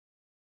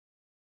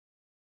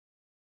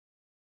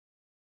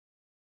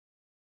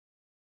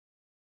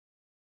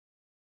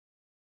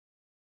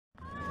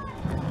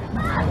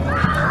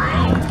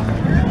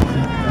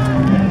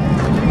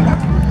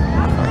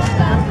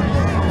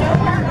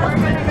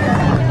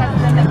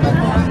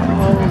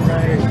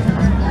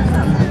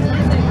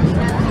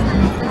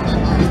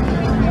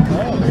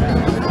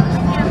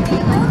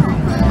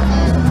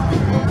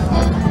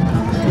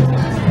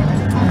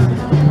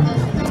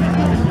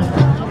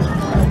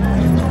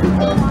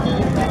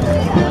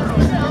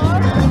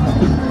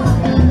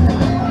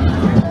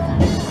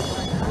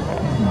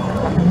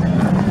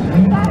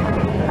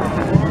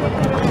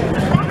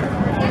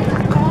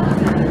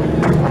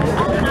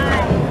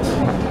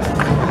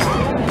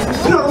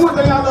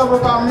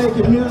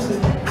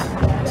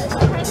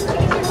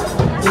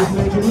It's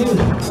making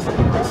music.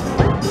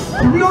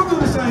 We don't do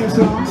the same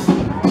song.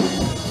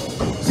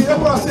 See, that's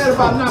what I said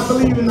about not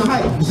believing the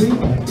hype, you see?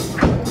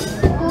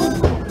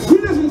 We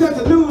listen to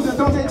the news and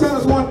don't they tell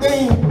us one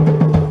thing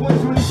when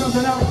it's really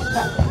something else?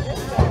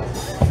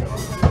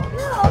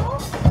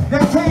 They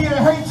tell you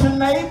to hate your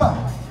neighbor.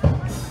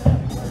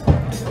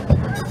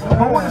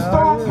 But when the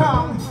storm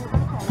comes,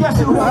 guess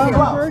who will you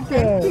up?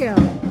 Thank you.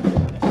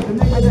 The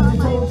nigga that they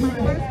told you to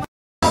hate.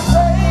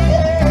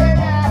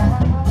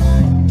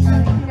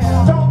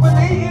 Don't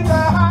believe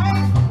the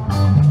hype.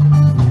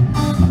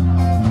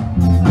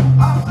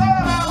 I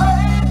said I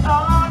hate,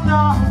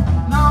 no.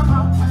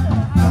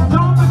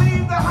 Don't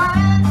believe the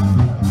hype.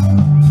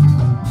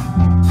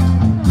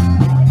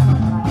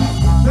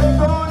 They're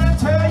gonna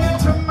tell you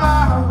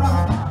tomorrow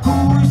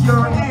who's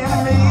your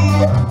enemy.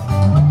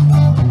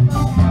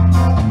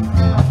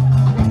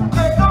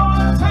 They're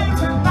gonna tell you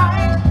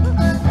tonight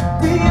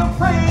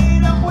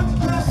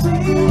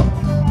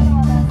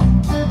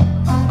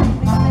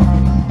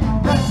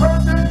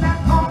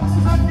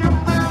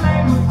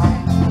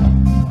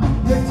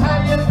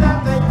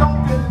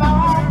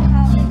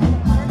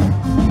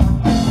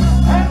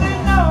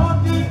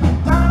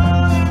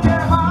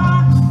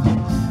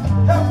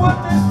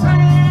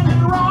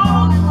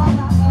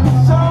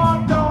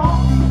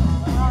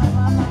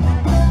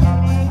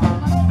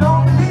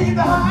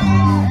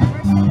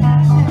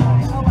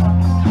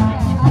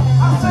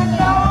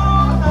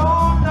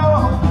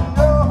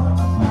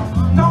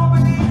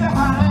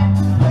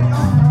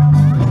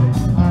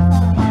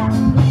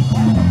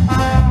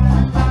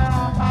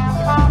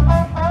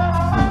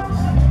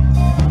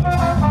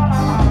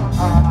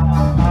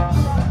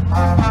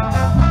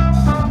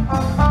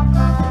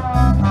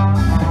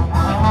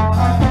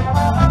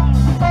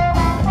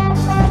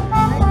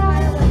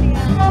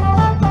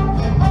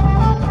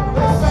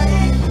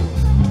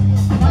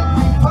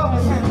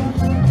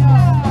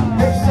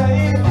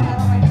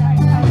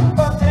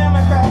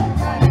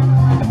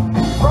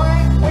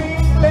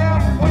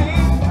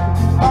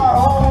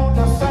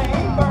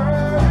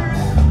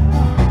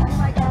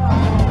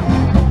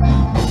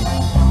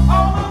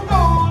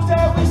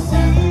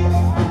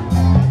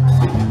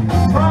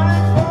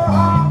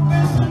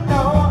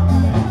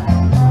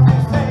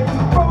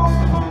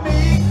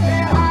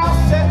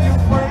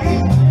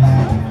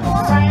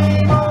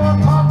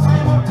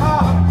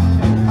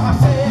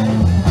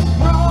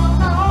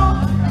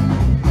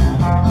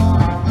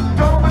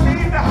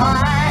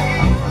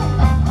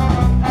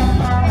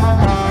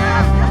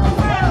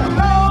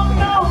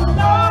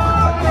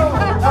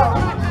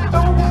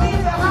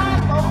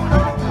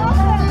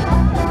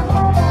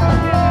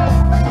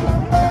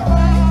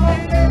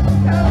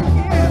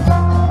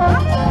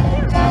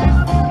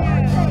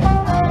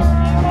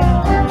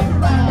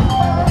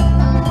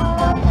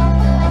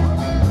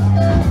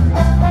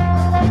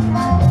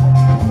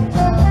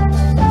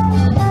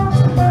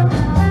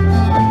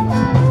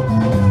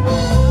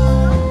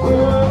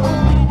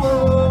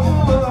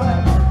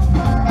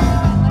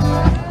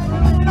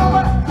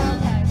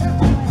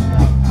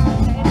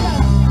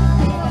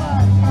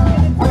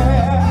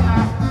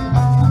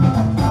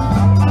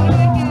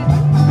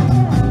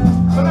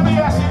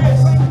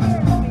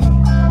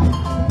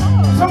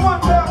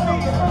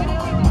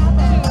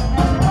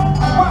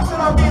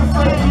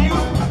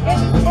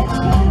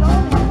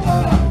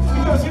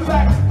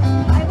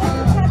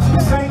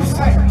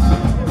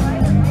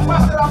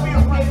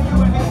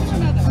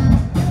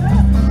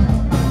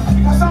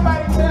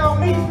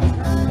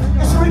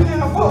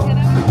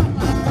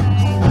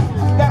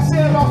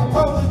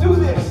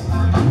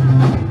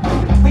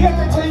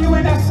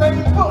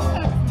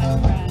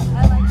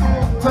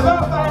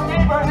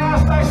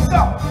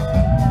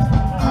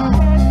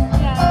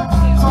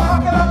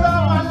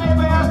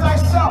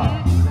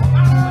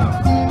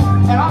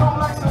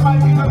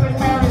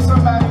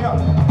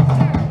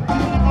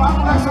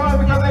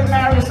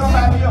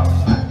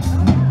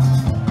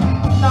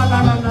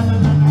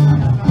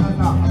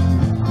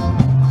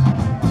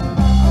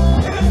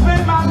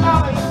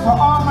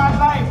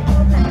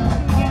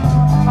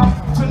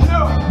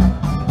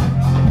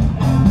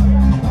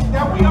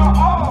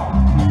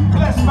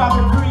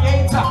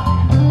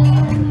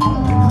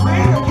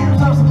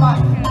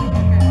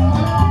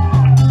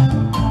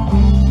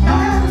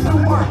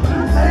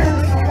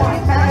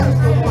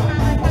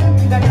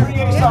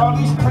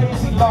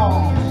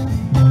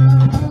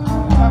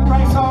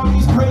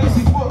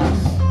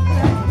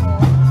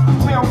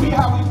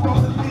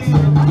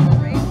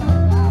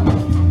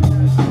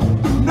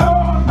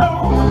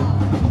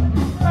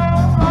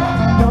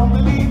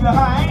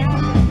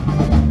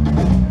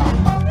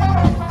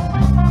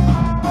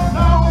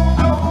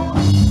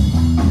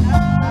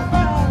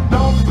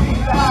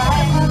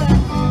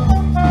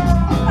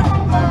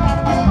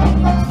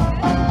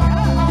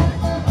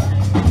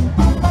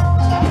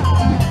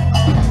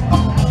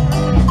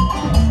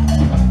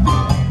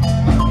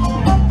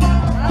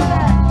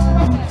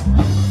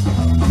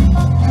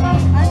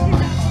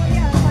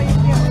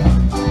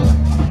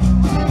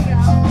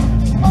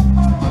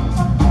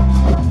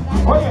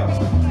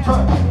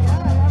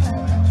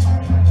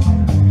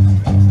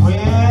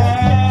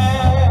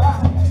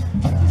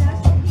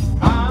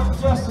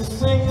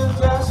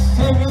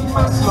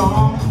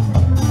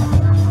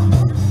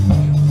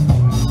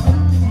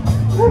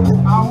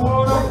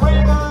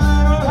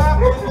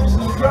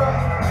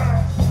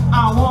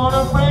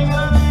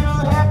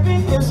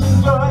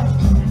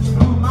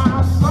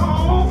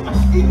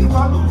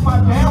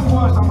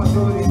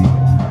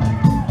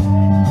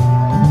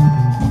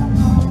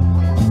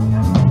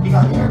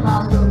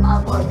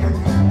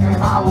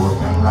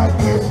sing like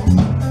this.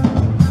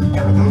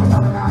 Every day I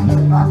come around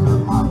here, I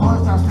lose my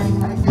voice, I sing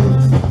like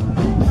this.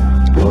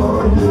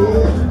 Oh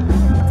yeah,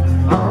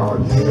 oh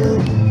yeah.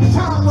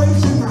 Time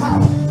waits in the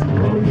house.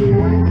 Oh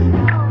yeah.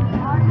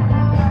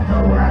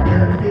 Oh, I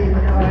gotta be.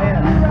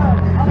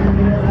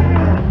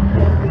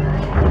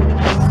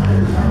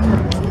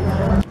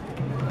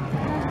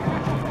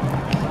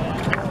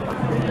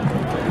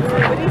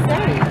 What did he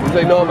say? He's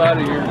like, no, I'm out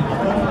of here.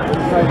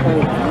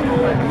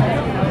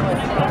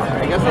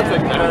 I guess that's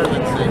like better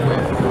than Safeway.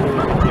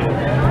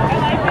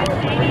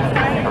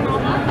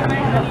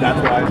 That's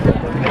why.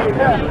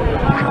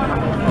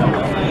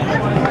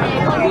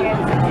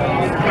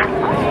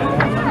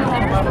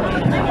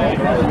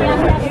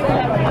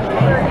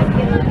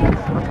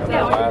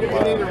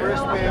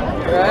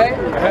 Right?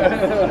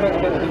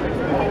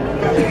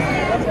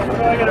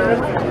 I got a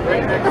wristband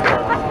right next to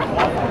it.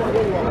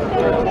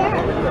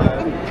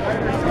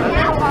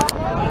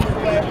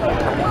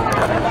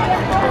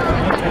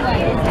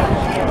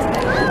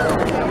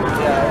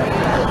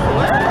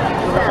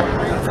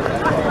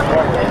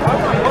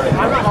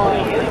 I'm not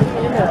calling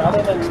anything in there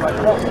other than my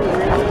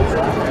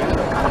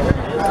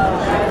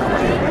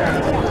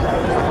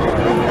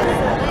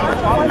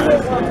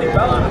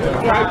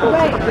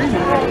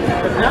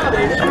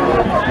nowadays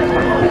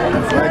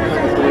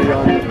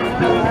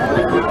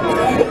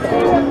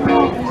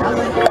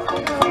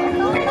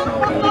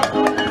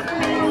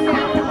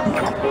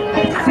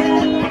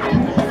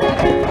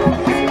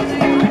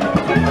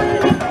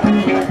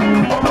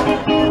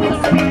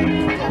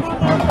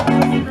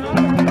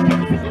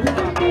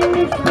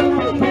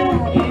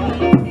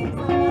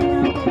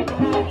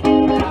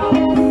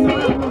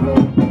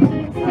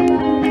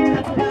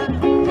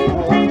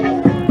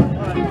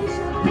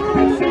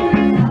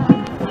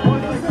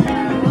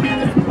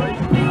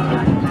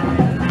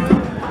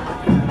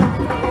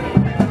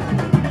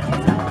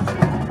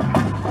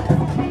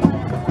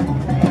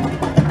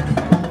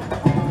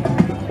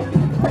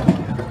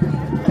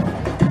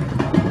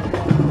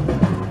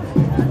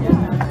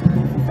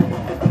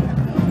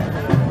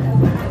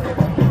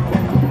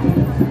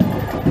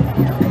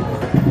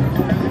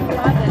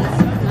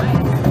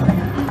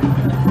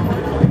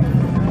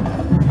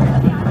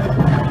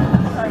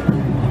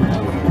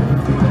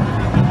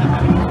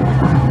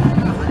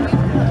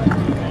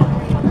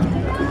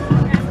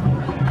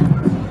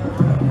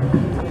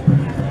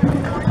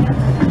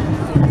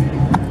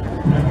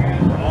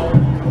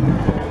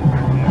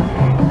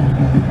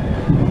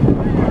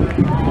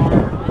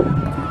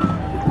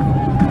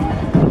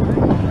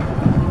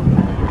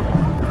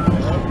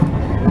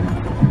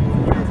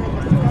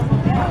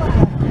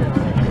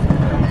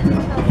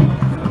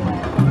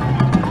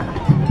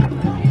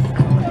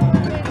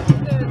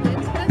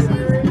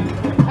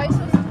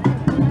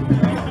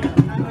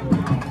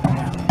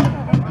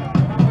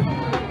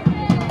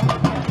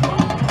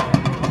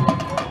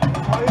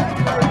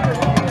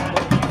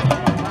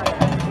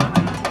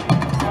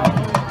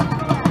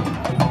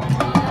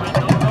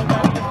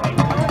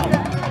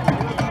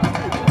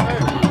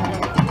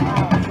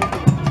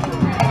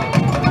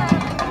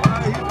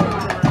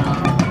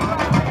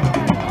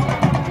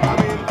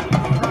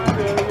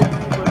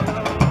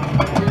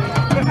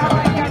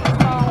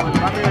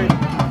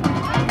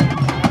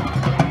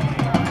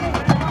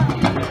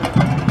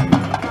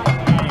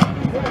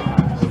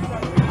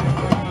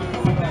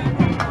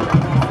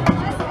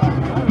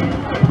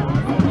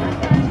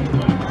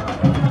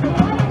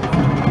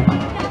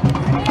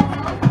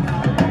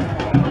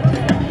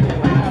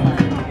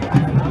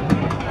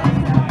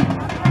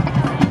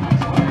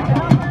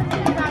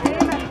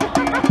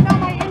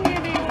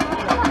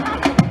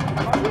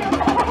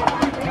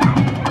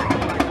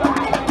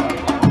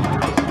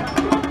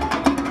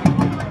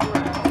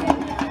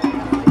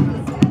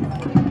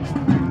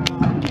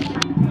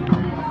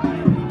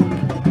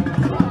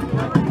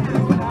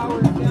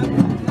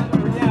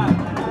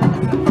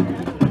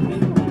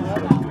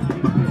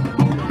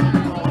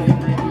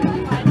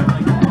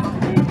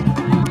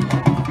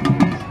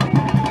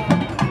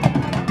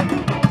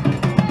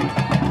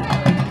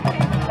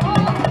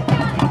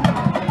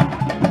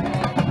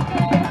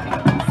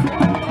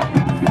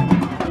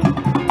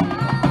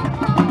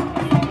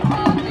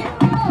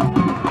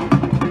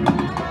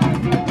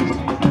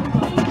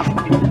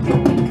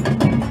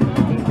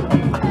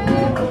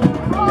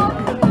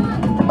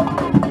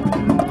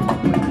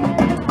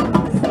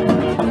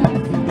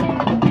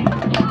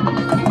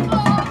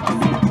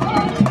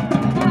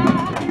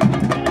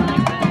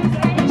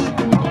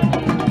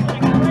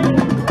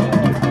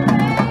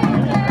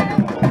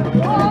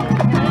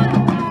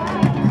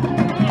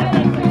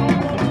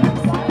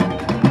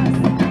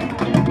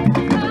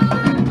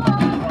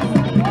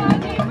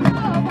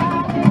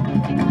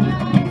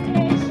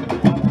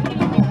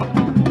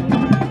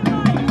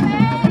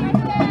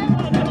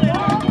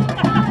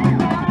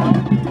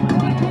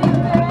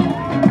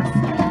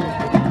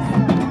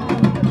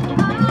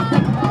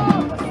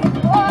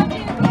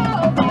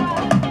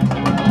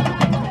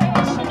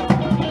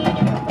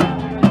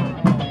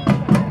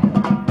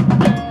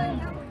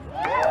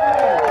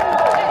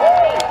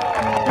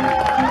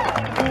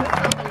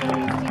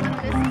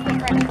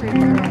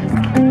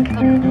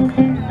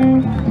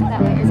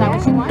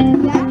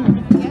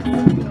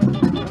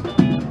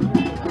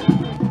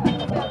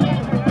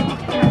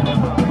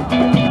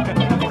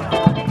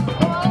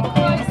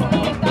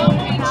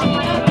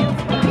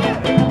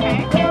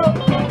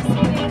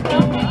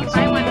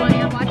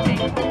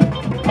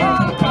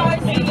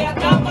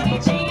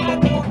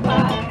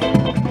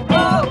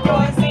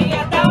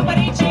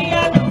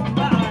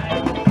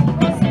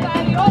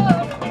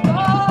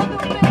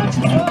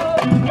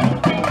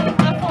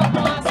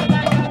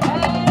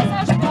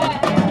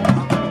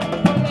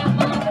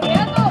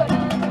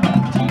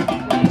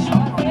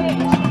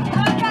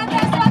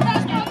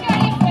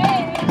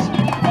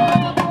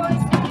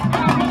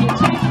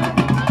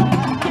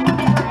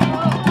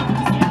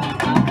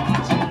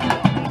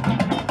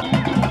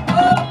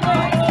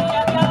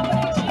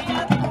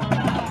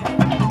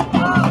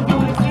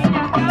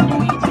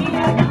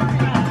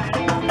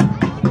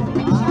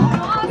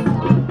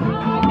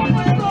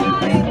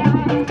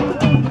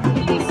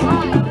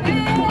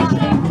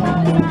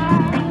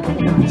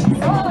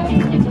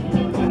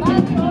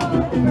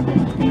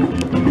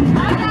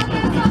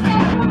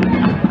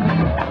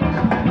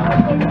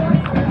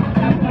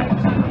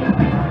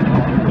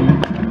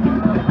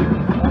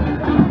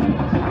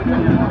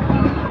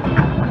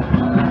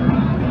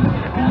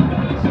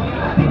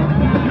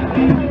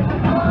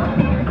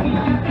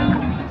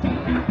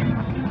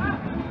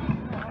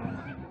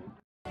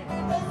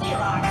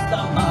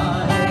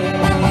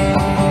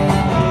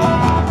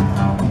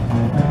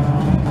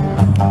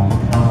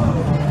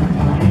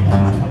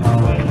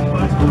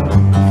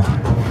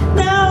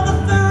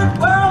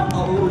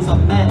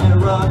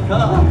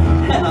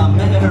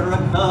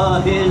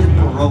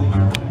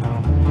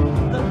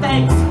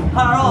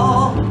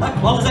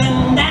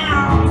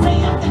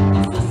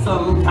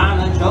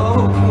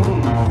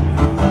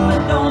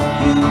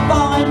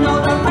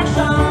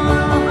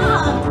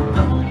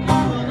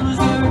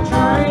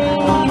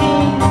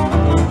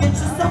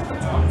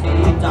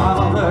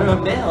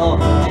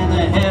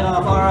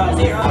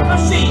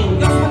machine.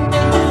 Guess what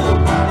they do?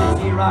 They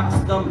Xerox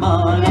the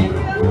money.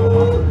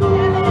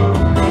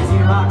 They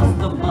Xerox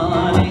the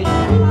money.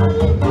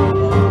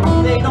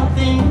 They don't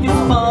think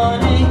it's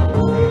funny.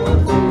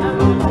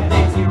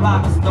 They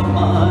Xerox the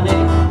money.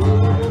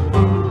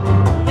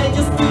 They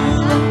just do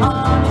the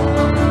money.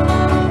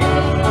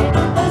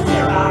 They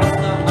Xerox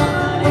the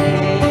money.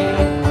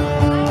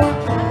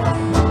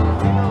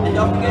 And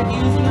don't forget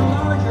using a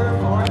larger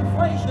for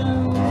inflation.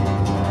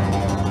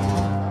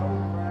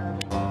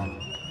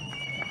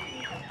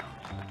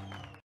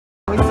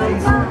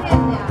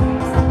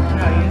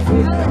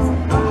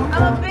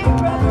 I'm a big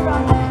brother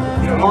on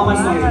that. All my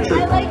stuff is I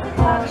true. like to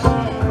talk shit. I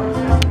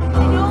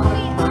don't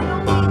mean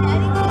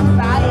anything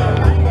by it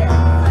either.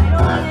 I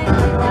don't mean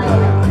anything by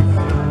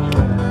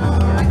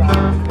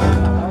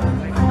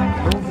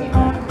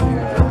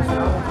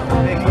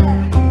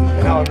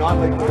No, not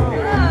like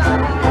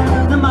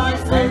The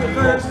mice and the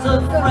first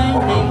a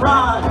friend named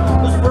Rod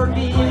was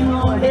working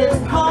on his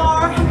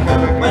car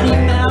when he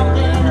found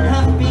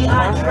an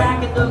FBI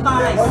tracking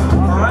device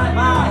right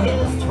by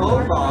his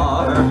tow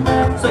bar.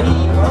 So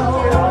he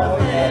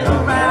pulled it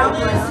around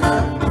and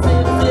said,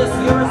 "Is this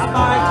your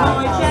spy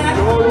toy, Jack?"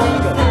 He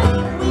said,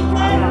 "We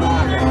can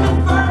neither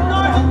confirm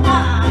nor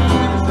deny,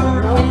 and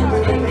sure can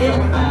take it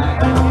back."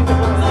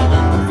 They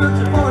did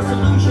searching for a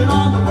solution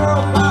on the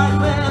World Wide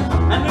Web,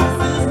 and this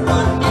is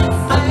what it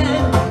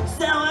said: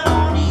 sell it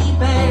on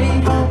eBay.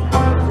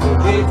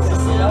 It's a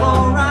civil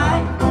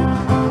right.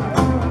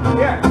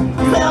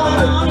 Sell it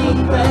on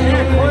eBay.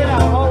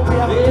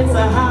 It's a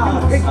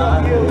house. Sell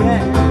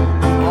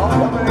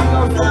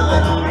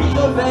it on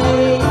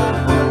eBay.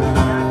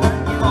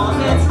 Cause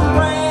it's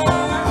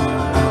rare.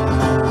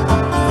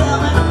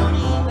 Sell it on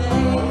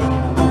eBay.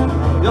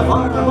 You'll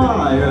find a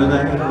buyer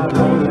there.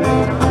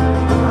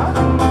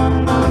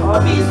 A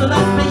piece of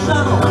that space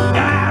shuttle,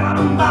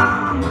 atom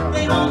bomb.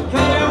 They don't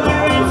care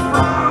where it's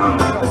from.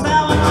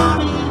 Sell it on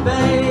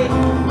eBay.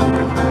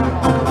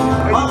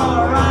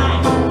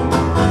 Alright.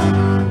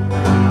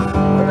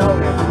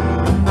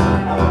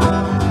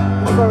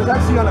 So I was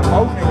actually on a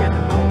boat again.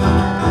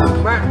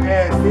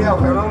 Matt, Theo,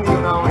 how long do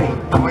you know me?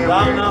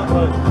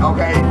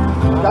 Okay,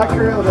 that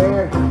girl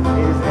there is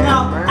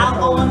Now, out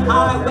on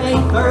Highway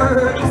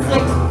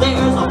 36,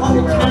 there's a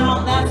whole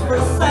town that's for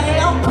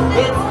sale.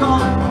 It's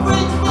called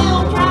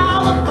Bridgeville,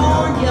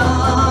 California,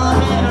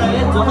 and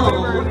it don't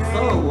look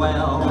so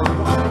well.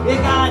 It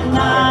got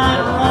 9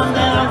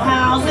 rundown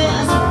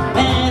houses,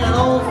 and an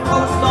old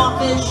post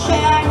office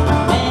shack,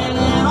 and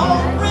an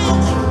old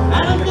bridge,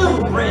 and a new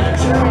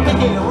bridge.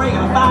 Hey, we're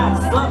gonna find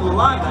something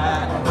like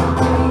that.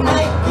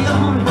 Hey,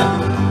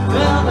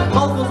 well, the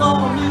locals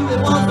all knew it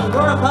wasn't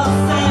worth a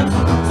cent,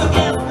 so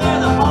guess where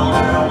the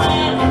owner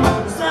went?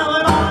 Sell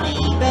it on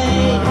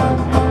eBay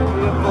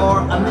for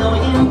 $1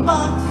 million.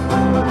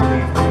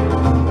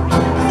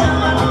 Sell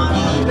it on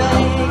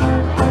eBay.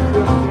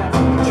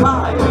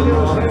 Try it.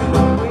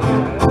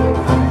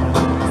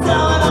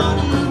 Sell it on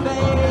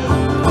eBay.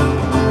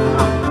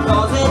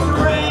 Cause it's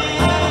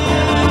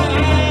rare.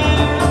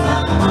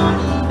 Sell it on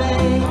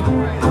eBay.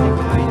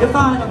 You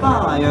find a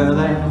buyer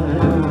there.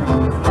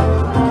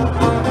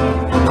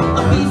 A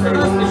piece of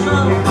us can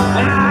show.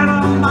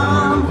 Atom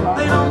bomb.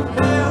 They don't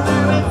care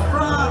where it's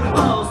from.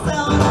 Oh,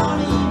 sell it on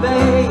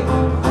eBay.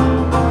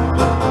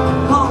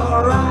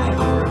 Alright.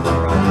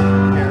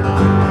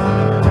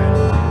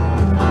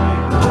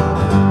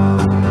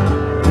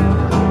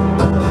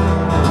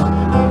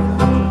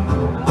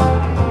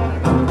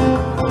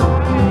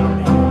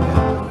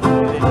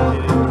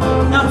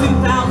 Now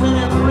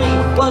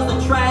 2003 was a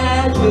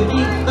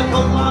tragedy. The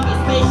Columbia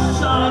space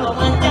shuttle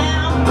went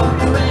down.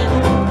 Spread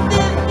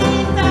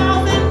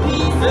 50,000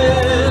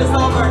 pieces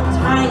over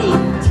tiny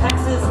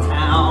Texas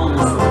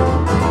towns.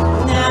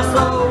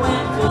 NASA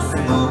went to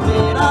scoop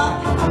it up,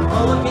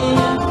 looking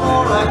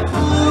for a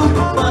clue.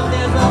 But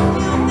there's a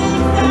few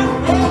things that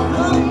they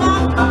could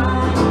not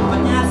find. But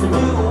NASA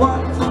knew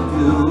what to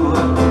do.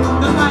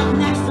 'Cause right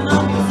next to the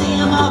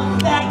Museum of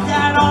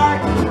Baghdad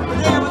Art,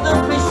 there were the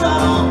space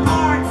shuttle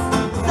parts.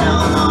 Sell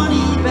them on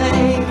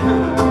eBay.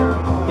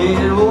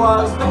 It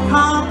was the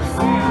cops.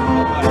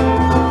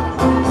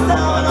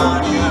 Sell it on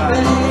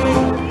eBay.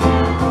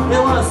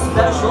 It was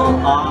special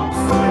ops.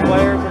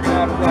 players are gonna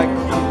have to like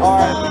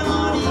Sell it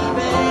on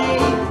eBay.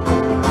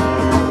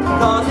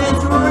 Cause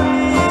it's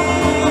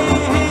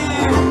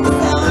rare.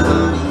 Sell it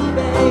on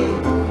eBay.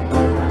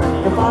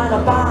 You'll find a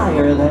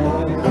buyer there.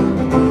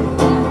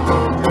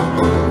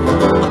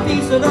 A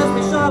piece of the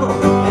space shuttle,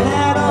 an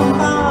atom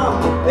bomb.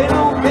 They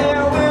don't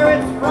care where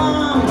it's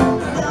from.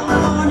 Sell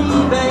it on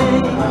eBay.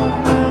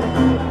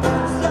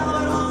 Sell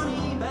it on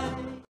eBay.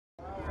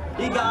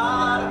 He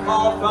got a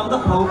call from the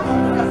Pope.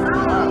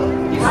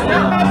 He said,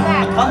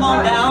 come on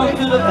down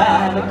to the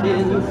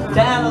Vatican to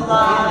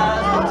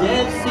analyze the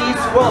Dead Sea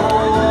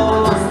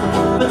Scrolls.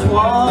 For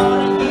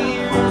 20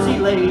 years he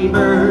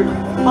labored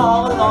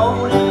all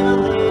alone in a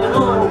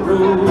little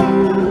room.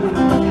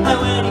 And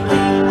when he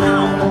came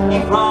out, he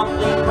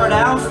promptly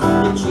pronounced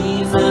that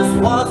Jesus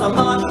was a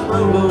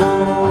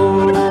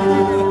mushroom.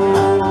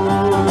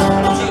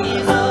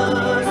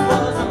 Jesus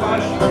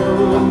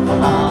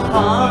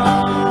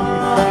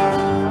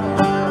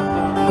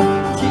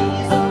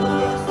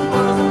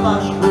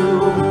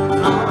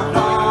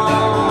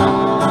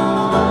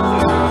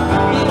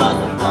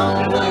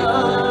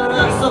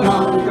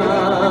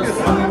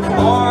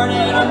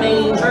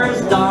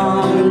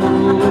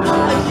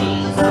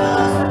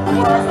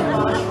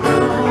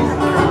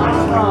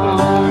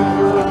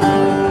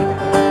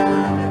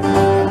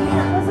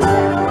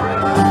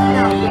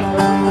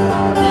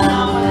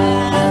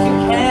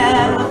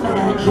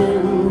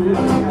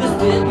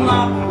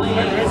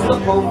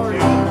quote.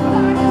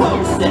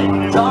 Who said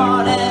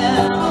John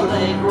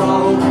L.A.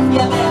 Grove?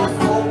 Yeah, man,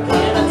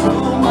 smoking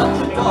too much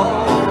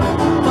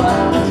dough.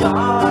 But to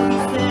John, he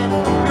said,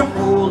 your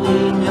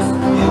holiness,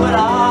 you and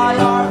I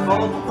are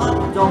both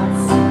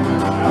adults.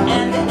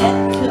 And the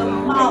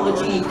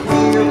etymology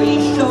clearly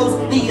shows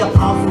the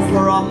apostles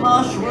were a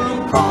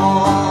mushroom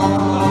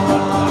cult.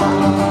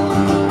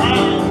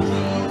 And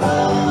Jesus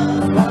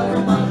was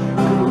a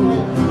mushroom.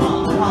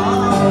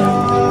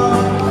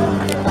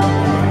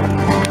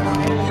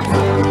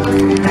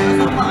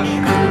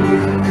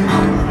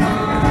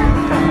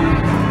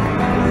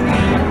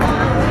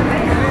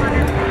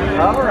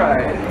 All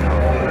right.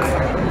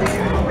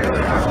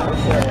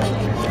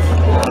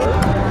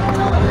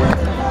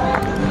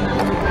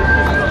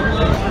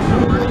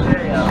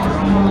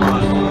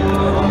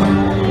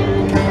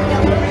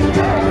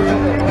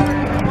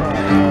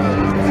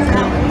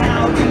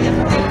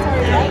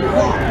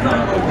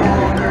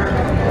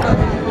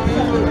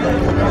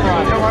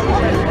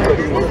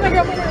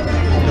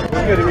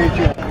 Good to meet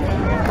you.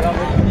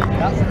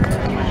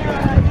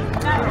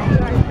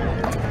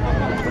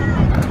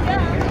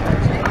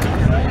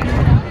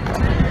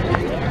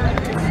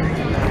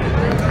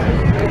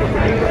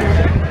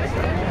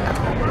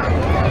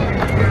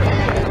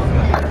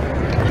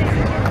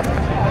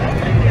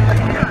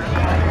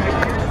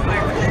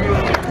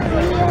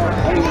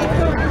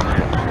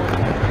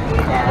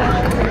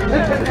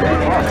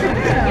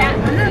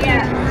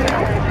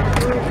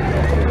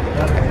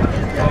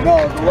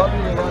 No, the love of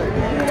your life.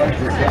 You like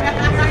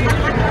yourself.